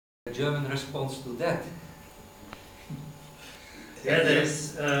German response to that? Yeah, there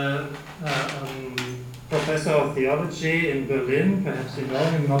is professor of theology in Berlin, perhaps you know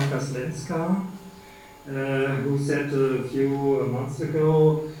him, Marc Witzenbacher, who said a few months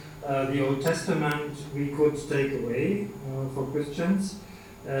ago, the Old Testament we could take away for Christians.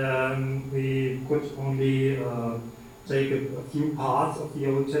 We could only take a few parts of the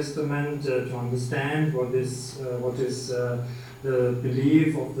Old Testament to understand what is the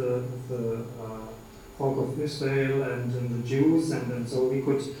belief of the folk of Israel and the Jews, and so we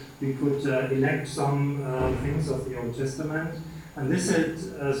could elect some things of the Old Testament. And this had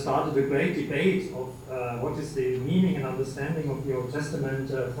started a great debate of what is the meaning and understanding of the Old Testament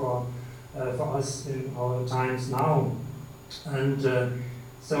for us in our times now. And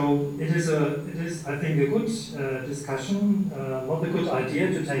so it is, I think, a good discussion, not a good idea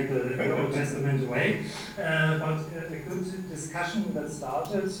to take the Old Testament away, but a good discussion that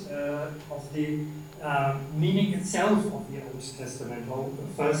started of the meaning itself of the Old Testament, or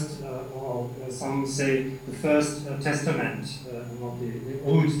first, or some say the First Testament, not the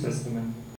Old Testament.